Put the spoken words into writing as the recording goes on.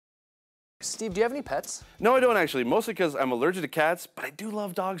Steve, do you have any pets? No, I don't actually, mostly because I'm allergic to cats, but I do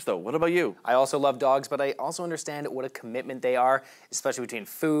love dogs though. What about you? I also love dogs, but I also understand what a commitment they are, especially between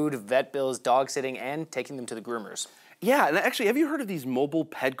food, vet bills, dog sitting, and taking them to the groomers. Yeah, and actually, have you heard of these mobile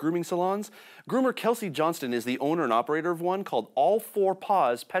pet grooming salons? Groomer Kelsey Johnston is the owner and operator of one called All Four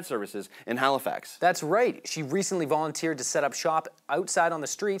Paws Pet Services in Halifax. That's right. She recently volunteered to set up shop outside on the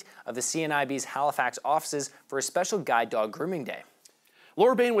street of the CNIB's Halifax offices for a special guide dog grooming day.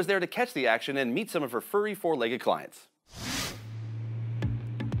 Laura Bain was there to catch the action and meet some of her furry four-legged clients.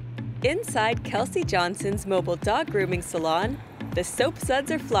 Inside Kelsey Johnston's mobile dog grooming salon, the soap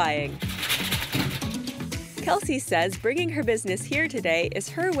suds are flying. Kelsey says bringing her business here today is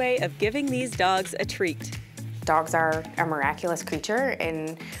her way of giving these dogs a treat. Dogs are a miraculous creature,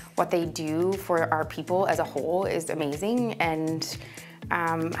 and what they do for our people as a whole is amazing. And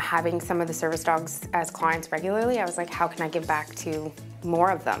having some of the service dogs as clients regularly, I was like, how can I give back to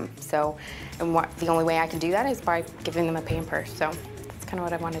more of them? So, and the only way I can do that is by giving them a pamper. So that's kind of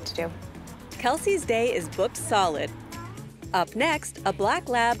what I wanted to do. Kelsey's day is booked solid. Up next, a black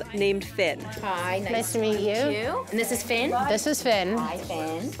lab named Finn. Hi, nice to meet you. And this is Finn? This is Finn. Hi,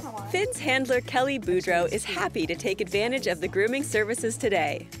 Finn. Finn's handler, Kelly Boudreau, is happy to take advantage of the grooming services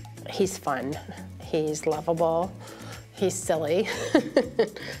today. He's fun. He's lovable. He's silly.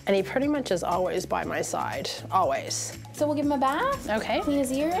 And he pretty much is always by my side, always. So we'll give him a bath. Okay. Clean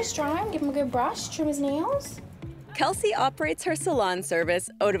his ears, dry him, give him a good brush, trim his nails. Kelsey operates her salon service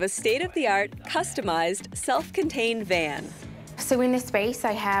out of a state-of-the-art, customized, self-contained van. So in this space,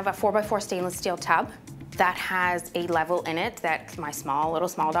 I have a 4x4 stainless steel tub that has a level in it that my little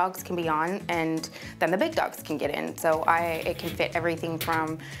small dogs can be on, and then the big dogs can get in. So it can fit everything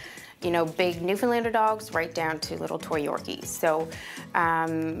from, you know, big Newfoundlander dogs right down to little toy Yorkies. So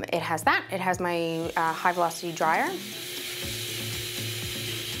it has that. It has my high-velocity dryer.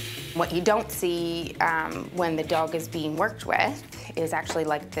 What you don't see when the dog is being worked with is actually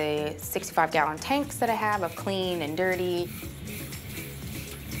like the 65-gallon tanks that I have of clean and dirty.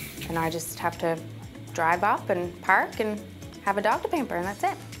 And I just have to drive up and park and have a dog to pamper, and that's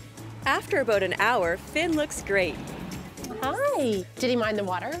it. After about an hour, Finn looks great. Hi. Did he mind the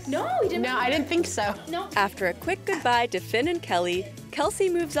water? No, he didn't. No, I didn't think so. No. After a quick goodbye to Finn and Kelly, Kelsey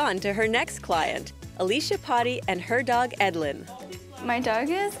moves on to her next client, Alicia Potty and her dog Edlin. My dog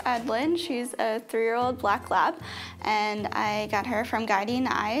is Edlin. She's a 3-year-old black lab, and I got her from Guiding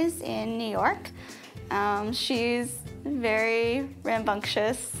Eyes in New York. She's very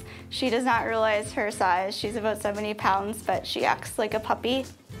rambunctious. She does not realize her size. She's about 70 pounds, but she acts like a puppy.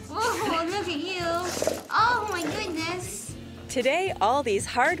 Oh, look at you. Oh my goodness. Today, all these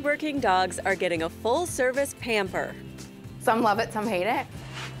hard-working dogs are getting a full-service pamper. Some love it, some hate it.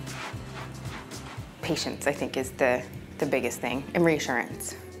 Patience, I think, is the biggest thing, and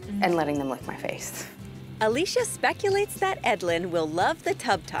reassurance, and letting them lick my face. Alicia speculates that Edlin will love the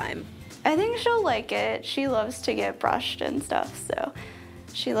tub time. I think she'll like it. She loves to get brushed and stuff, so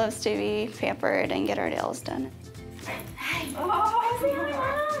she loves to be pampered and get her nails done.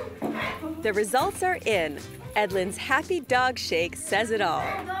 The results are in. Edlin's happy dog shake says it all.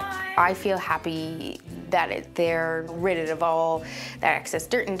 I feel happy that they're rid of all that excess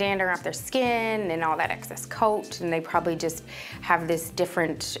dirt and dander off their skin and all that excess coat, and they probably just have this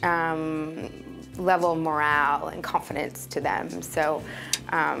different level of morale and confidence to them. So,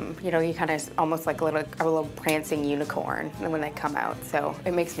 you know, you kind of almost like a little prancing unicorn when they come out. So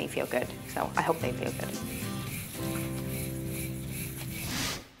it makes me feel good. So I hope they feel good.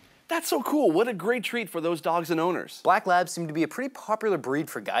 That's so cool. What a great treat for those dogs and owners. Black Labs seem to be a pretty popular breed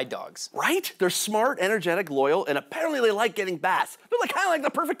for guide dogs. Right? They're smart, energetic, loyal, and apparently they like getting baths. They're kind of like the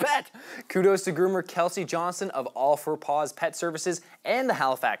perfect pet. Kudos to groomer Kelsey Johnston of All Four Paws Pet Services and the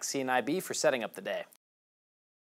Halifax CNIB for setting up the day.